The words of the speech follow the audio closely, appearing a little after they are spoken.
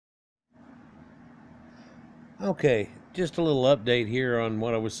Okay, just a little update here on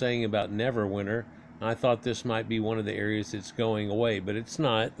what I was saying about Neverwinter. I thought this might be one of the areas that's going away, but it's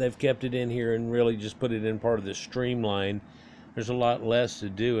not. They've kept it in here and really just put it in part of the streamline. There's a lot less to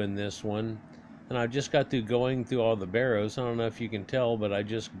do in this one. And I just got through going through all the barrows. I don't know if you can tell, but I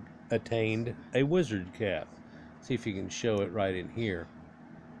just attained a wizard cap. See if you can show it right in here.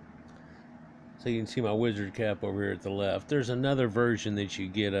 So you can see my wizard cap over here at the left. There's another version that you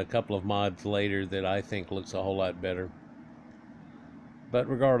get a couple of mods later that I think looks a whole lot better. But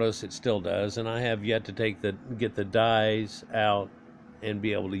regardless, it still does, and I have yet to get the dyes out and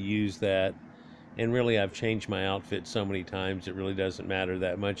be able to use that. And really, I've changed my outfit so many times, it really doesn't matter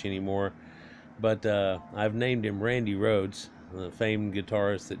that much anymore. But I've named him Randy Rhoads, the famed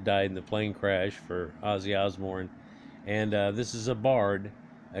guitarist that died in the plane crash for Ozzy Osbourne. And this is a bard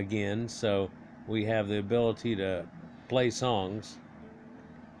again, so we have the ability to play songs,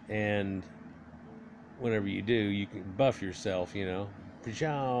 and whenever you do, you can buff yourself, you know.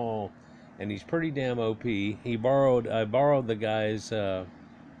 And he's pretty damn OP. I borrowed the guy's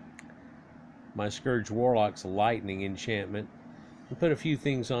my Scourge Warlock's lightning enchantment and put a few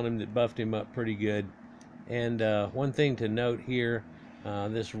things on him that buffed him up pretty good. And one thing to note here,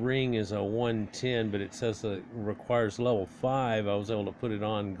 this ring is a 110, but it says that it requires level 5. I was able to put it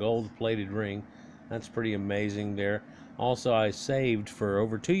on gold-plated ring. That's pretty amazing there. Also, I saved for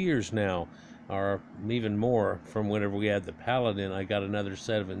over 2 years now, or even more, from whenever we had the Paladin. I got another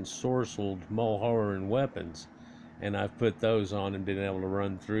set of ensorcelled Mulhorror weapons, and I've put those on and been able to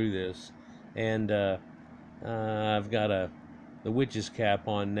run through this. And I've got the Witch's Cap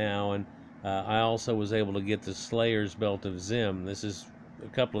on now, and I also was able to get the Slayer's Belt of Zim. This is a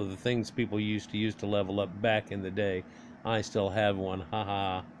couple of the things people used to use to level up back in the day. I still have one,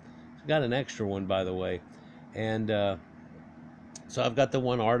 haha. Got an extra one, by the way. And so I've got the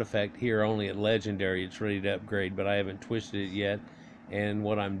one artifact here only at Legendary. It's ready to upgrade, but I haven't twisted it yet. And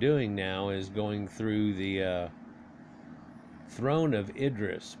what I'm doing now is going through the Throne of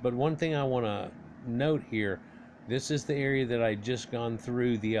Idris. But one thing I want to note here, this is the area that I just gone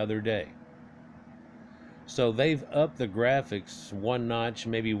through the other day. So they've upped the graphics one notch,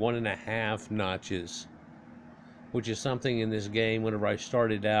 maybe 1.5 notches, which is something in this game whenever I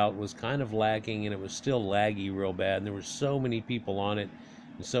started out was kind of lacking, and it was still laggy real bad, and there were so many people on it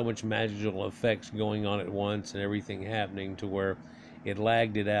and so much magical effects going on at once and everything happening to where it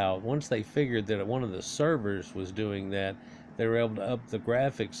lagged it out. Once they figured that one of the servers was doing that, they were able to up the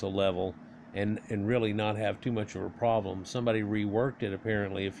graphics a level and really not have too much of a problem. Somebody reworked it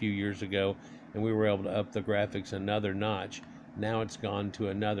apparently a few years ago, and we were able to up the graphics another notch. Now it's gone to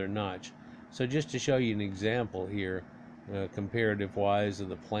another notch. So just to show you an example here, comparative wise, of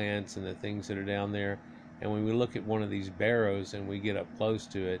the plants and the things that are down there, and when we look at one of these barrows and we get up close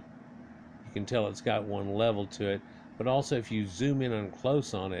to it, you can tell it's got one level to it. But also if you zoom in on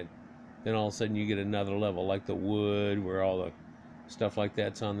close on it, then all of a sudden you get another level, like the wood where all the stuff like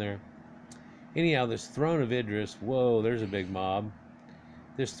that's on there. Anyhow, this Throne of Idris, whoa, there's a big mob.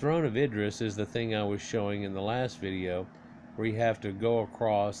 This Throne of Idris is the thing I was showing in the last video, where you have to go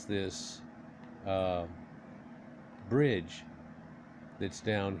across this bridge that's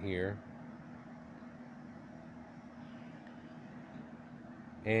down here.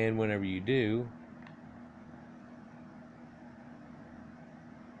 And whenever you do,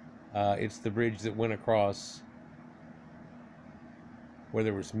 it's the bridge that went across where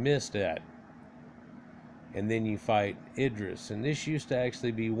there was mist at. And then you fight Idris. And this used to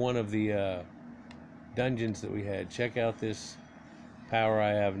actually be one of the dungeons that we had. Check out this power I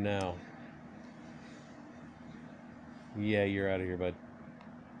have now. Yeah, you're out of here, bud.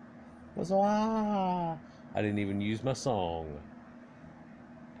 I didn't even use my song.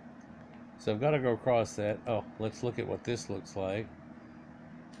 So I've got to go across that. Oh, let's look at what this looks like.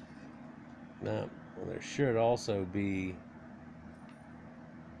 Now, well, there should also be...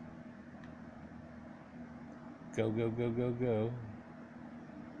 Go, go, go, go, go.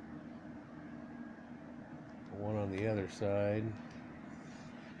 One on the other side.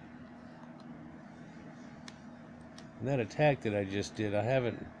 And that attack that I just did, I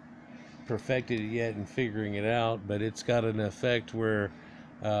haven't perfected it yet and figuring it out, but it's got an effect where,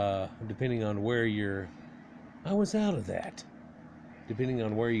 depending on where you're... I was out of that. Depending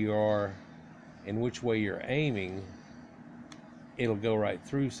on where you are and which way you're aiming, it'll go right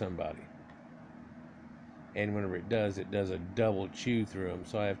through somebody. And whenever it does a double chew through them.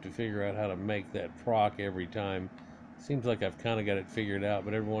 So I have to figure out how to make that proc every time. Seems like I've kind of got it figured out,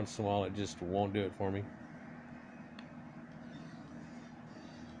 but every once in a while it just won't do it for me.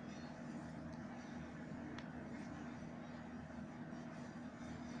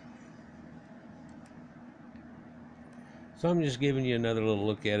 So I'm just giving you another little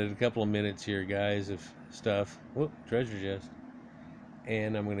look at it, a couple of minutes here, guys, of stuff. Whoop, treasure chest.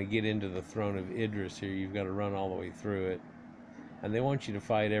 And I'm going to get into the throne of Idris here. You've got to run all the way through it. And they want you to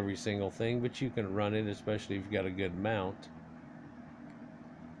fight every single thing, but you can run it, especially if you've got a good mount.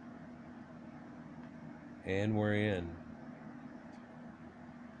 And we're in.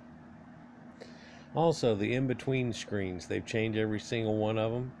 Also, the in-between screens, they've changed every single one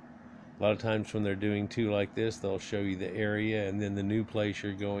of them. A lot of times when they're doing two like this, they'll show you the area and then the new place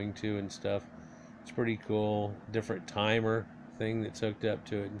you're going to and stuff. It's pretty cool. Different timer thing that's hooked up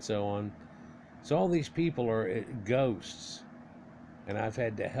to it and so on. So all these people are ghosts, and I've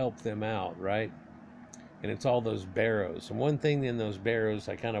had to help them out, right? And it's all those barrows. And one thing in those barrows,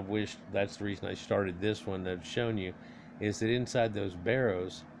 I kind of wish, that's the reason I started this one that I've shown you, is that inside those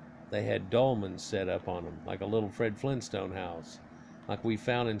barrows, they had dolmens set up on them, like a little Fred Flintstone house. Like we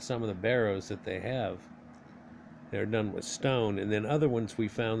found in some of the barrows that they have. They're done with stone, and then other ones we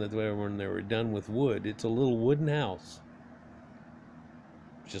found that when they were done with wood, it's a little wooden house.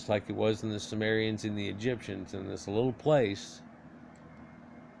 Just like it was in the Sumerians and the Egyptians, in this little place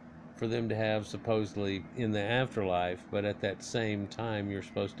for them to have supposedly in the afterlife, but at that same time you're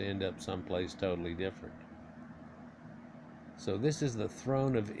supposed to end up someplace totally different. So this is the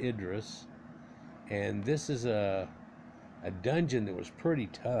throne of Idris, and this is a dungeon that was pretty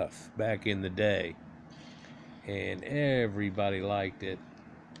tough back in the day, and everybody liked it.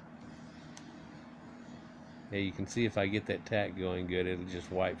 Yeah, you can see if I get that tack going good, it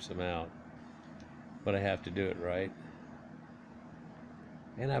just wipes them out, but I have to do it right.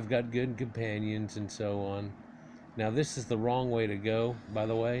 And I've got good companions and so on. Now this is the wrong way to go, by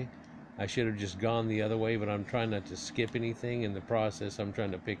the way. I should have just gone the other way, but I'm trying not to skip anything in the process. I'm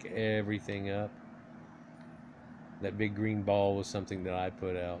trying to pick everything up. That big green ball was something that I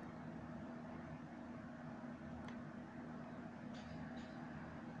put out.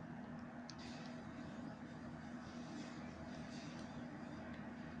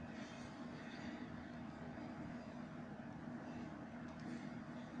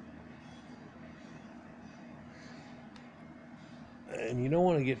 And you don't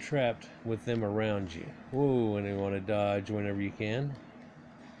want to get trapped with them around you. Whoa, and you want to dodge whenever you can.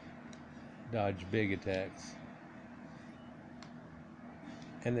 Dodge big attacks.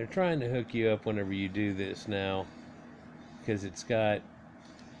 And they're trying to hook you up whenever you do this now, because it's got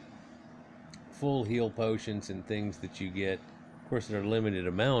full heal potions and things that you get. Of course, there are a limited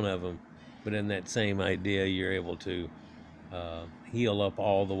amount of them, but in that same idea, you're able to heal up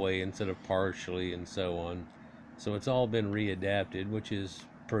all the way instead of partially and so on. So it's all been readapted, which is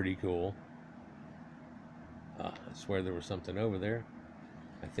pretty cool. I swear there was something over there.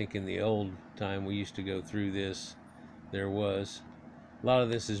 I think in the old time we used to go through this, there was. A lot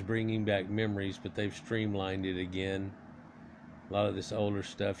of this is bringing back memories, but they've streamlined it again. A lot of this older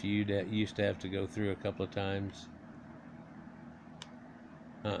stuff you used to have to go through a couple of times.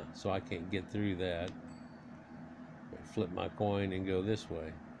 So I can't get through that. I flip my coin and go this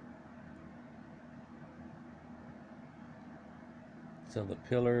way. So the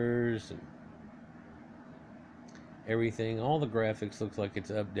pillars and everything, all the graphics looks like it's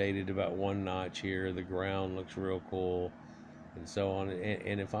updated about one notch here. The ground looks real cool and so on.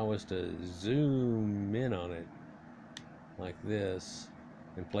 And if I was to zoom in on it like this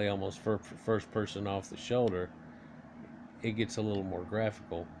and play almost first person off the shoulder, it gets a little more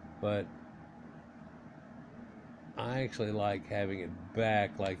graphical. But I actually like having it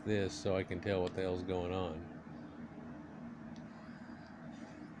back like this so I can tell what the hell's going on.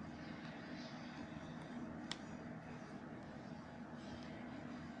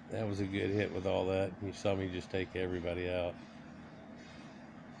 That was a good hit with all that. You saw me just take everybody out.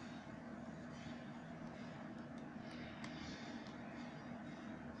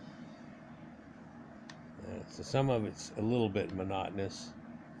 So some of it's a little bit monotonous,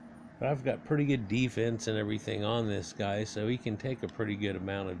 but I've got pretty good defense and everything on this guy, so he can take a pretty good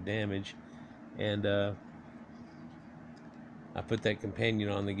amount of damage. And I put that companion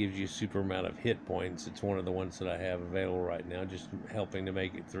on that gives you a super amount of hit points. It's one of the ones that I have available right now, just helping to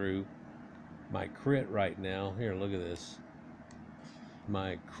make it through. My crit right now, here, look at this.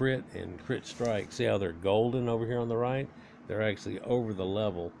 My crit and crit strike, see how they're golden over here on the right? They're actually over the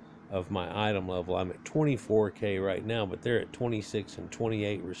level of my item level. I'm at 24k right now, but they're at 26 and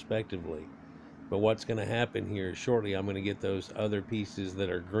 28 respectively. But what's going to happen here shortly, I'm going to get those other pieces that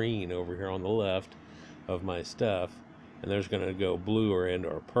are green over here on the left of my stuff, and there's going to go blue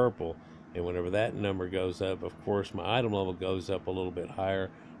or purple. And whenever that number goes up, of course my item level goes up a little bit higher,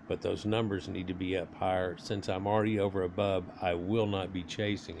 but those numbers need to be up higher. Since I'm already over above, I will not be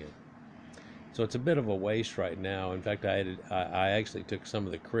chasing it. So it's a bit of a waste right now. In fact, I actually took some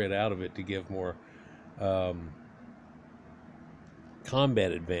of the crit out of it to give more um,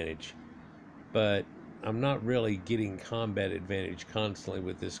 combat advantage. But I'm not really getting combat advantage constantly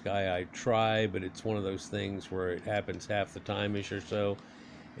with this guy. I try, but it's one of those things where it happens half the time-ish or so.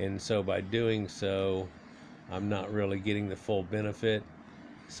 And so by doing so, I'm not really getting the full benefit.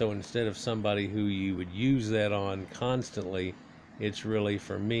 So instead of somebody who you would use that on constantly, it's really,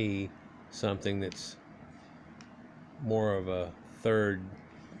 for me, something that's more of a third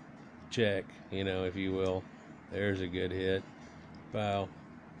check, you know, if you will. There's a good hit. Wow.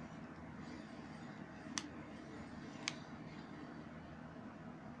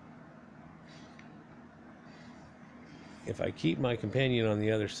 If I keep my companion on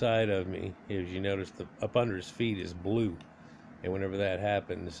the other side of me, as you notice, the up under his feet is blue. And whenever that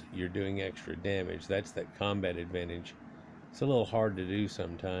happens, you're doing extra damage. That's that combat advantage. It's a little hard to do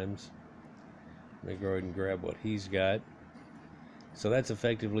sometimes. Let me go ahead and grab what he's got. So that's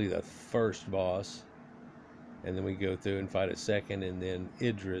effectively the first boss. And then we go through and fight a second, and then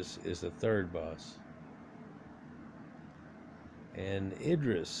Idris is the third boss. And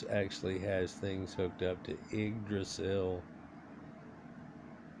Idris actually has things hooked up to Yggdrasil.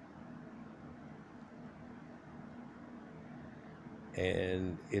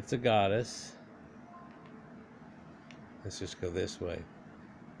 And it's a goddess. Let's just go this way.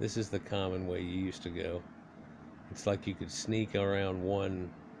 This is the common way you used to go. It's like you could sneak around one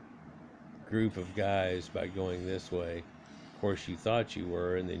group of guys by going this way. Of course, you thought you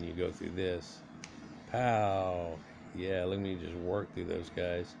were, and then you go through this. Pow! Yeah, let me just work through those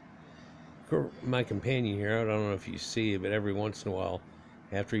guys. My companion here, I don't know if you see it, but every once in a while,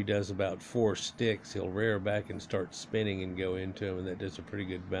 after he does about 4 sticks, he'll rear back and start spinning and go into him, and that does a pretty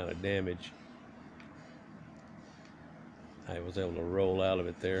good amount of damage. I was able to roll out of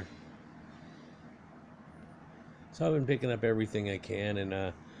it there. So I've been picking up everything I can,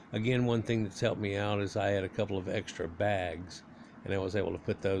 and again, one thing that's helped me out is I had a couple of extra bags, and I was able to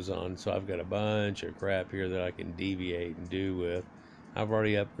put those on. So I've got a bunch of crap here that I can deviate and do with. I've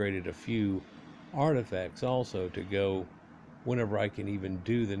already upgraded a few artifacts also to go whenever I can even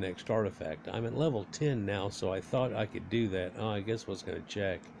do the next artifact. I'm at level 10 now, so I thought I could do that. Oh, I guess I was going to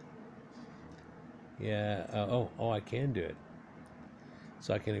check. Yeah, oh, I can do it.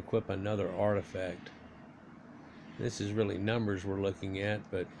 So I can equip another artifact. This is really numbers we're looking at,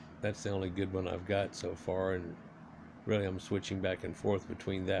 but that's the only good one I've got so far, and really I'm switching back and forth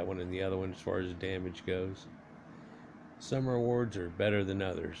between that one and the other one as far as damage goes. Some rewards are better than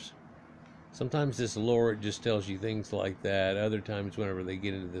others. Sometimes this lore, it just tells you things like that. Other times, whenever they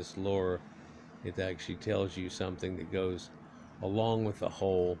get into this lore, it actually tells you something that goes along with the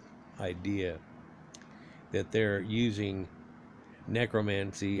whole idea that they're using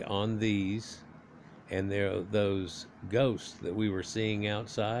necromancy on these, and those ghosts that we were seeing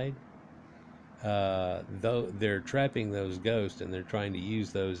outside. Though they're trapping those ghosts, and they're trying to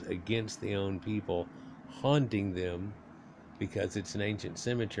use those against the own people, haunting them, because it's an ancient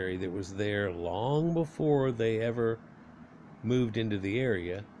cemetery that was there long before they ever moved into the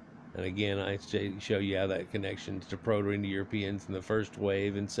area. And again, I show you how that connections to Proto-Indo-Europeans in the first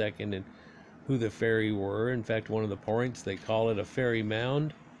wave and second, and who the fairy were. In fact, one of the points, they call it a fairy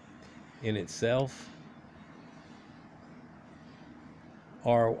mound in itself.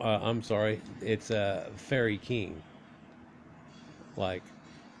 Or, I'm sorry, it's a fairy king. Like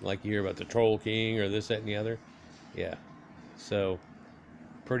you hear about the troll king or this, that, and the other. Yeah. So,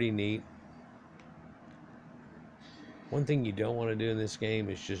 pretty neat. One thing you don't want to do in this game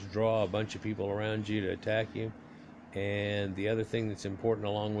is just draw a bunch of people around you to attack you. And the other thing that's important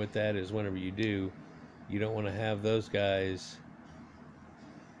along with that is whenever you do, you don't want to have those guys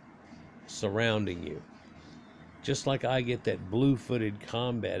surrounding you. Just like I get that blue-footed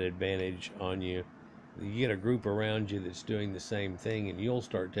combat advantage on you, you get a group around you that's doing the same thing, and you'll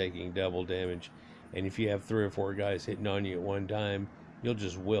start taking double damage. And if you have 3 or 4 guys hitting on you at one time, you'll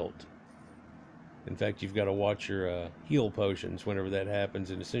just wilt. In fact, you've got to watch your heal potions whenever that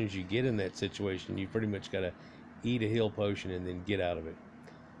happens, and as soon as you get in that situation, you pretty much got to eat a heal potion and then get out of it.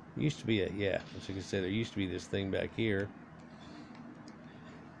 There used to be as you can say, there used to be this thing back here.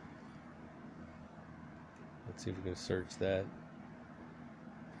 Let's see if we can search that.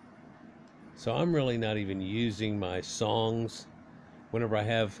 So I'm really not even using my songs. Whenever I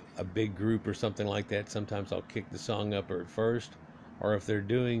have a big group or something like that, sometimes I'll kick the song up at first, or if they're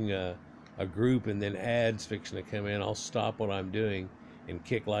doing a group and then ads fixing to come in, I'll stop what I'm doing and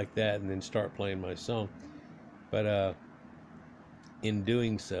kick like that and then start playing my song. But in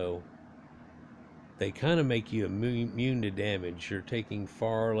doing so, they kind of make you immune to damage. You're taking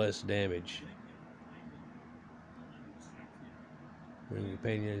far less damage. When the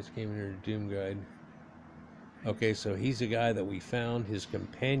companions came in her doom guide. Okay, so he's a guy that we found. His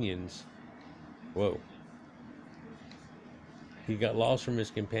companions. Whoa. He got lost from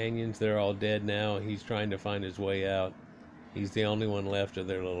his companions. They're all dead now. He's trying to find his way out. He's the only one left of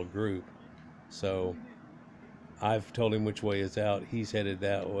their little group. So I've told him which way is out. He's headed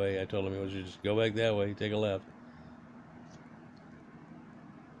that way. I told him he was just go back that way, take a left.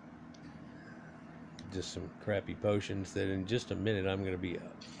 Just some crappy potions that in just a minute I'm going to be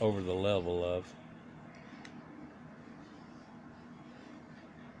over the level of.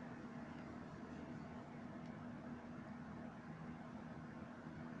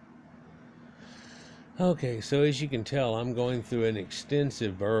 Okay, so as you can tell, I'm going through an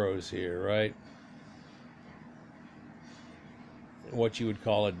extensive burrows here, right? What you would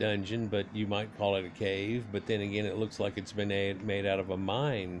call a dungeon, but you might call it a cave. But then again, it looks like it's been made out of a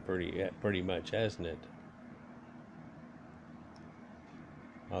mine pretty much, hasn't it?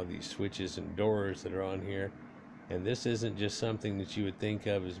 All these switches and doors that are on here. And this isn't just something that you would think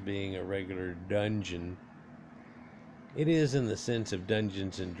of as being a regular dungeon. It is in the sense of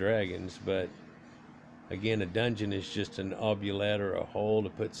Dungeons and Dragons, but again, a dungeon is just an oblette or a hole to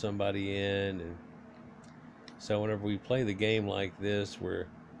put somebody in. And so whenever we play the game like this, we're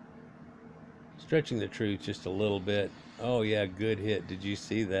stretching the truth just a little bit. Oh yeah, good hit. Did you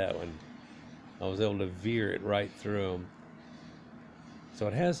see that one? I was able to veer it right through him. So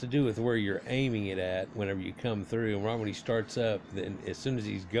it has to do with where you're aiming it at whenever you come through. And right when he starts up, then as soon as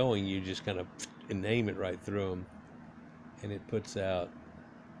he's going, you just kind of aim it right through him. And it puts out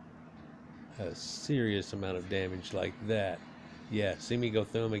a serious amount of damage like that. Yeah, see me go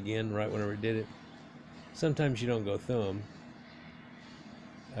through him again right whenever it did it? Sometimes you don't go through them.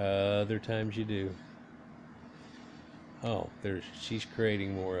 Other times you do. Oh, she's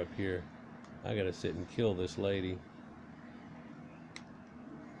creating more up here. I gotta sit and kill this lady.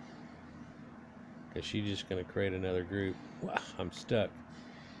 Because she's just gonna create another group. Wow, I'm stuck.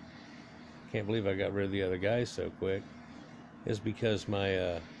 Can't believe I got rid of the other guys so quick. It's because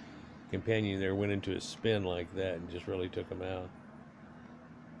my companion there went into a spin like that and just really took him out.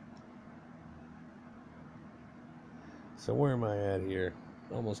 So where am I at here?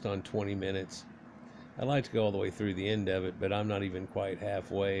 Almost on 20 minutes. I'd like to go all the way through the end of it, but I'm not even quite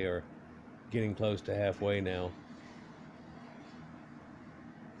halfway or getting close to halfway now.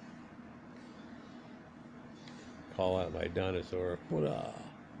 Call out my dinosaur.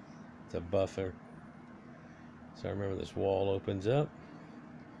 It's a buffer. So I remember this wall opens up.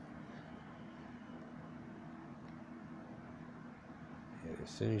 And as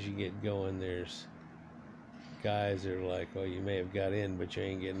soon as you get going, there's guys that are like, oh, you may have got in, but you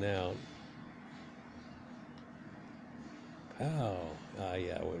ain't getting out. Pow. Ah,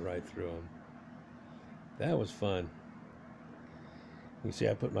 yeah, I went right through them. That was fun. You see,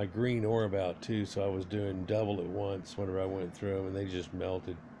 I put my green orb out too, so I was doing double at once whenever I went through them, and they just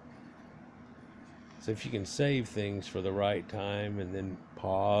melted. So if you can save things for the right time and then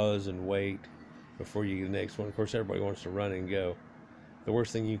pause and wait before you get the next one. Of course, everybody wants to run and go. The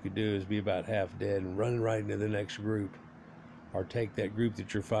worst thing you could do is be about half dead and run right into the next group. Or take that group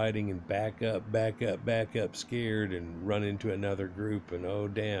that you're fighting and back up, scared, and run into another group. And oh,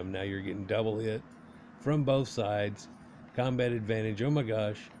 damn, now you're getting double hit from both sides. Combat advantage, oh my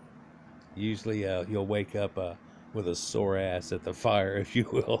gosh. Usually you'll wake up with a sore ass at the fire, if you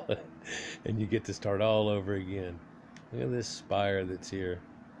will. And you get to start all over again. Look at this spire that's here.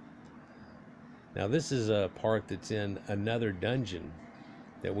 Now this is a part that's in another dungeon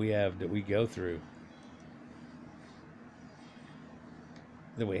that we go through.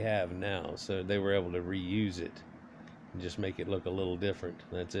 That we have now. So they were able to reuse it and just make it look a little different.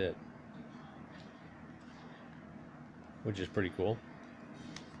 That's it. Which is pretty cool.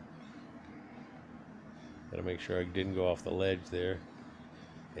 Gotta make sure I didn't go off the ledge there.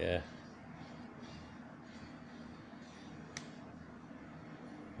 Yeah.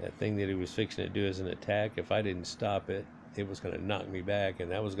 That thing that he was fixing to do as an attack, if I didn't stop it, it was going to knock me back, and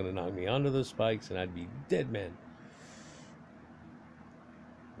that was going to knock me onto the spikes, and I'd be dead man.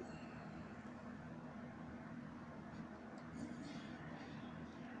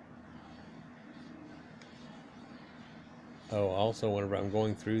 Oh, also, whenever I'm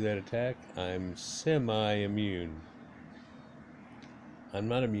going through that attack, I'm semi-immune. I'm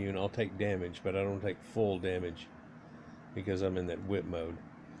not immune, I'll take damage, but I don't take full damage because I'm in that whip mode.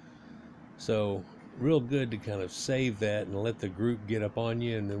 So, real good to kind of save that and let the group get up on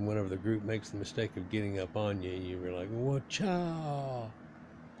you, and then whenever the group makes the mistake of getting up on you, you're like, whatcha?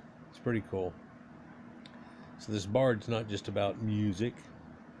 It's pretty cool. So this bard's not just about music,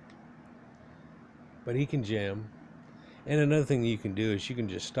 but he can jam. And another thing that you can do is you can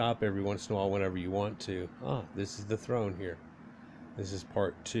just stop every once in a while whenever you want to. Ah, this is the throne here. This is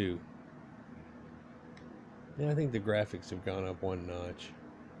part 2. Yeah, I think the graphics have gone up one notch.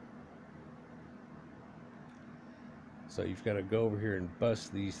 So you've got to go over here and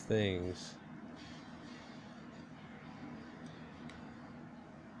bust these things.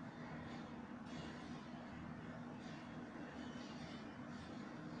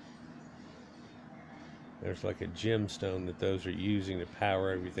 There's like a gemstone that those are using to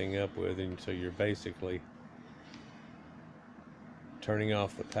power everything up with, and so you're basically turning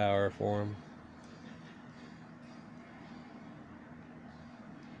off the power for them.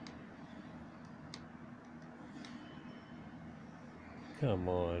 Come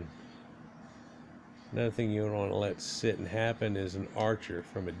on. Another thing you don't want to let sit and happen is an archer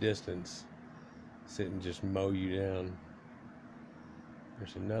from a distance sit and just mow you down.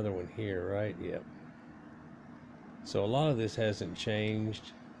 There's another one here, right? Yep. So a lot of this hasn't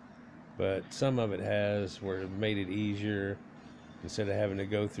changed, but some of it has, where it made it easier. Instead of having to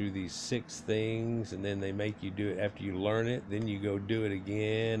go through these 6 things and then they make you do it after you learn it, then you go do it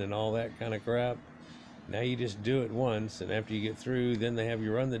again and all that kind of crap. Now you just do it once, and after you get through, then they have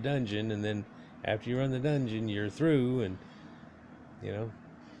you run the dungeon, and then after you run the dungeon, you're through, and you know.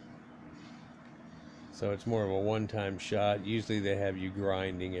 So it's more of a one-time shot. Usually they have you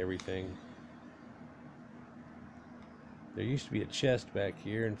grinding everything. There used to be a chest back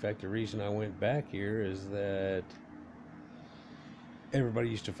here. In fact, the reason I went back here is that everybody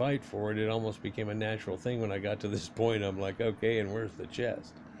used to fight for it. It almost became a natural thing when I got to this point. I'm like, okay, and where's the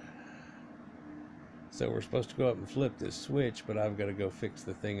chest? So we're supposed to go up and flip this switch, but I've got to go fix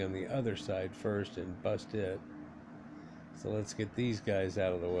the thing on the other side first and bust it. So let's get these guys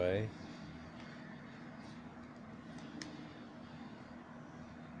out of the way.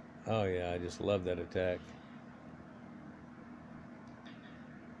 Oh yeah, I just love that attack.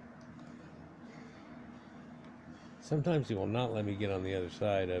 Sometimes he will not let me get on the other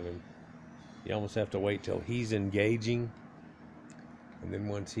side of him. You almost have to wait till he's engaging. And then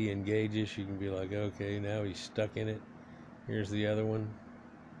once he engages, you can be like, okay, now he's stuck in it. Here's the other one.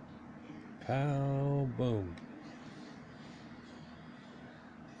 Pow, boom.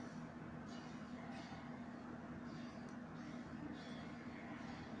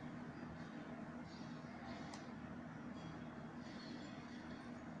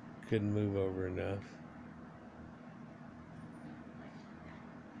 Couldn't move over enough.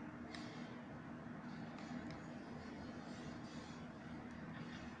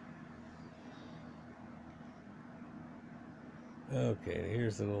 Okay,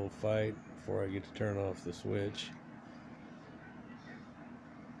 here's the little fight before I get to turn off the switch.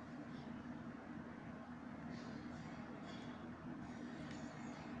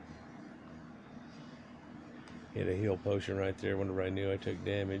 Hit a heal potion right there whenever I knew I took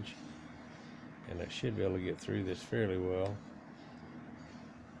damage. And I should be able to get through this fairly well.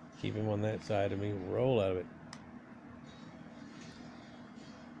 Keep him on that side of me. Roll out of it.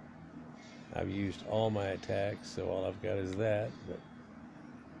 I've used all my attacks, so all I've got is that, but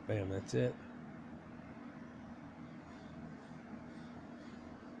bam, that's it.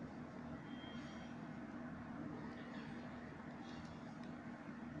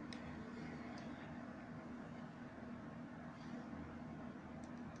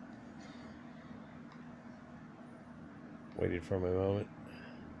 Waited for my moment.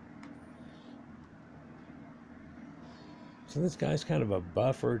 So this guy's kind of a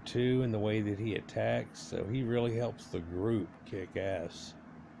buffer too in the way that he attacks, so he really helps the group kick ass.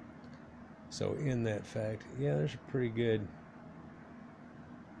 So in that fact, yeah, there's a pretty good,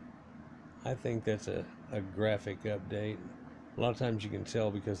 I think that's a graphic update. A lot of times you can tell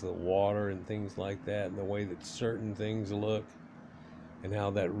because of the water and things like that, and the way that certain things look, and how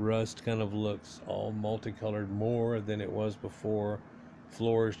that rust kind of looks all multicolored more than it was before.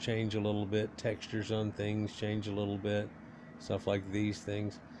 Floors change a little bit, textures on things change a little bit. Stuff like these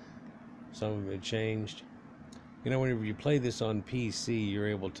things, some of them have changed. You know, whenever you play this on PC, you're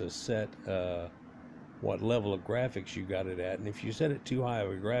able to set what level of graphics you got it at, and if you set it too high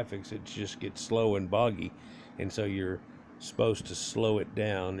of a graphics, it just gets slow and boggy, and so you're supposed to slow it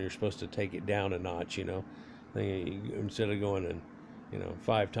down. You're supposed to take it down a notch, you know. Instead of going in, you know,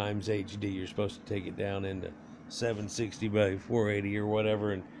 5 times HD, you're supposed to take it down into 760 by 480 or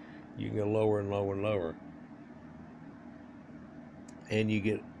whatever, and you can go lower and lower and lower. And you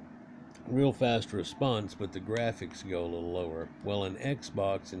get real fast response, but the graphics go a little lower. Well, in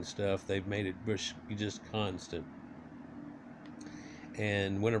Xbox and stuff, they've made it just constant.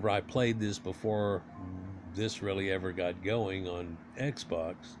 And whenever I played this before this really ever got going on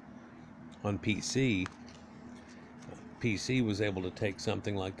Xbox, on PC, PC was able to take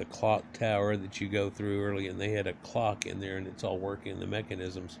something like the clock tower that you go through early, and they had a clock in there, and it's all working, the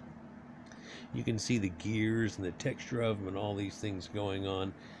mechanisms. You can see the gears and the texture of them and all these things going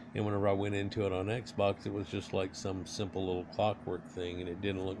on. And whenever I went into it on Xbox, it was just like some simple little clockwork thing, and it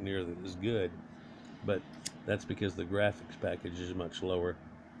didn't look near as good. But that's because the graphics package is much lower.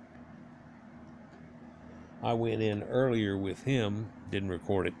 I went in earlier with him, didn't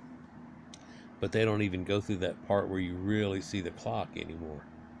record it, but they don't even go through that part where you really see the clock anymore,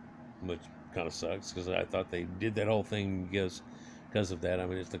 which kind of sucks, because I thought they did that whole thing because of that. I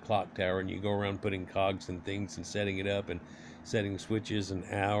mean, it's the clock tower, and you go around putting cogs and things and setting it up and setting switches and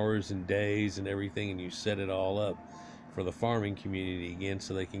hours and days and everything, and you set it all up for the farming community again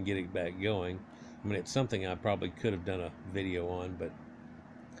so they can get it back going. I mean, it's something I probably could have done a video on, but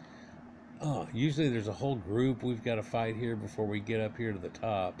usually there's a whole group we've got to fight here before we get up here to the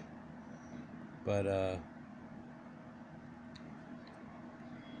top. But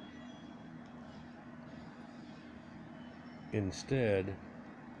instead,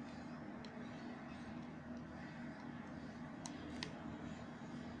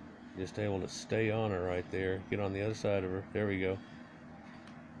 just able to stay on her right there. Get on the other side of her. There we go.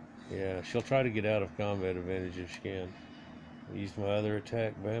 Yeah, she'll try to get out of combat advantage if she can. Use my other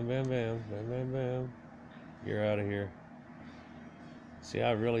attack. Bam, bam, bam. Bam, bam, bam. You're out of here. See,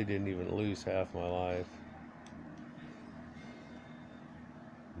 I really didn't even lose half my life.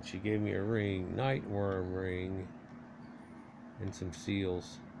 And she gave me a ring. Nightworm ring. And some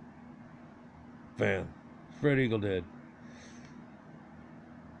seals. Bam. Spread eagle dead.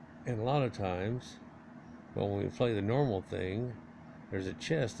 And a lot of times, well, when we play the normal thing, there's a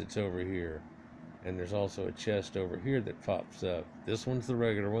chest that's over here. And there's also a chest over here that pops up. This one's the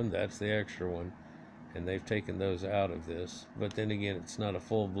regular one, that's the extra one. And they've taken those out of this. But then again, it's not a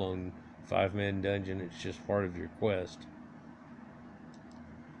full-blown 5-man dungeon, it's just part of your quest.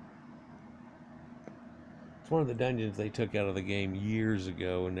 It's one of the dungeons they took out of the game years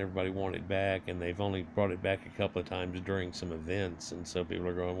ago, and everybody wanted it back, and they've only brought it back a couple of times during some events, and so people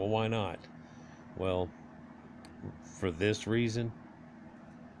are going, well, why not? Well, for this reason,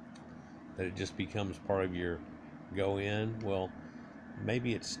 that it just becomes part of your go in. Well,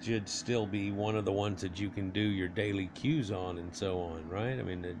 maybe it should still be one of the ones that you can do your daily queues on and so on, right? I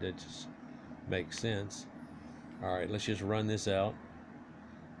mean, that just makes sense. All right, let's just run this out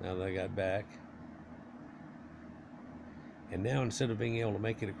now that I got back. And now, instead of being able to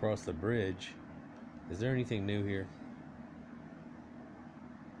make it across the bridge, is there anything new here?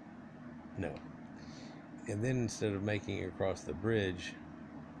 No. And then instead of making it across the bridge,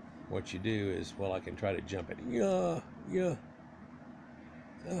 what you do is, well, I can try to jump it. Oh, no,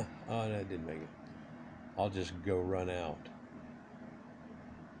 I didn't make it. I'll just go run out.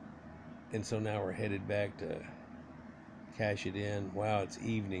 And so now we're headed back to cash it in. Wow, it's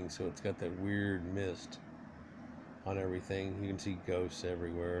evening, so it's got that weird mist on everything. You can see ghosts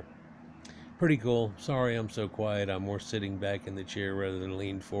everywhere. Pretty cool. Sorry I'm so quiet. I'm more sitting back in the chair rather than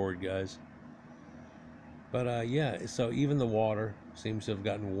leaned forward, guys. But yeah, so even the water seems to have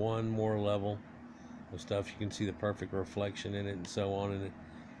gotten one more level of stuff. You can see the perfect reflection in it and so on. And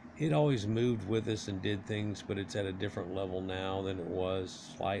it always moved with us and did things, but it's at a different level now than it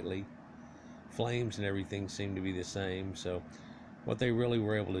was, slightly. Flames and everything seem to be the same. So what they really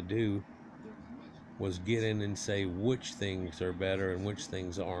were able to do was get in and say which things are better and which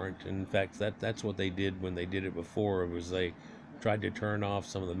things aren't. And in fact, that's what they did when they did it before. Was they tried to turn off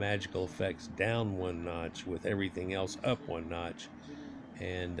some of the magical effects down one notch with everything else up one notch,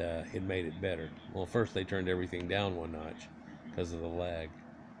 and it made it better. Well, first they turned everything down one notch because of the lag.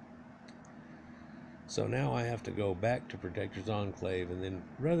 So now I have to go back to Protector's Enclave, and then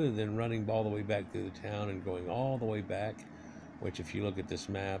rather than running all the way back through the town and going all the way back, which if you look at this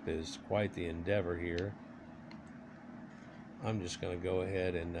map is quite the endeavor here, I'm just going to go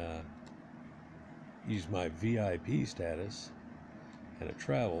ahead and use my VIP status and a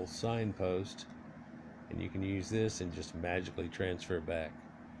travel signpost, and you can use this and just magically transfer back.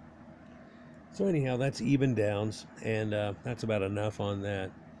 So anyhow, that's Ebon Downs, and that's about enough on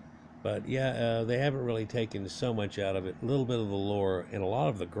that. But yeah, they haven't really taken so much out of it. A little bit of the lore and a lot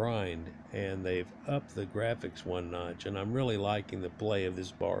of the grind, and they've upped the graphics one notch, and I'm really liking the play of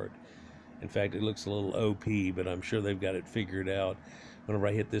this bard. In fact, it looks a little OP, but I'm sure they've got it figured out. Whenever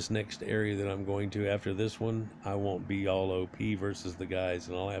I hit this next area that I'm going to after this one, I won't be all OP versus the guys,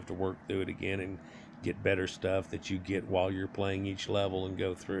 and I'll have to work through it again and get better stuff that you get while you're playing each level and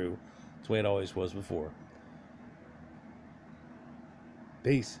go through. That's the way it always was before.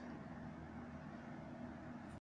 Peace.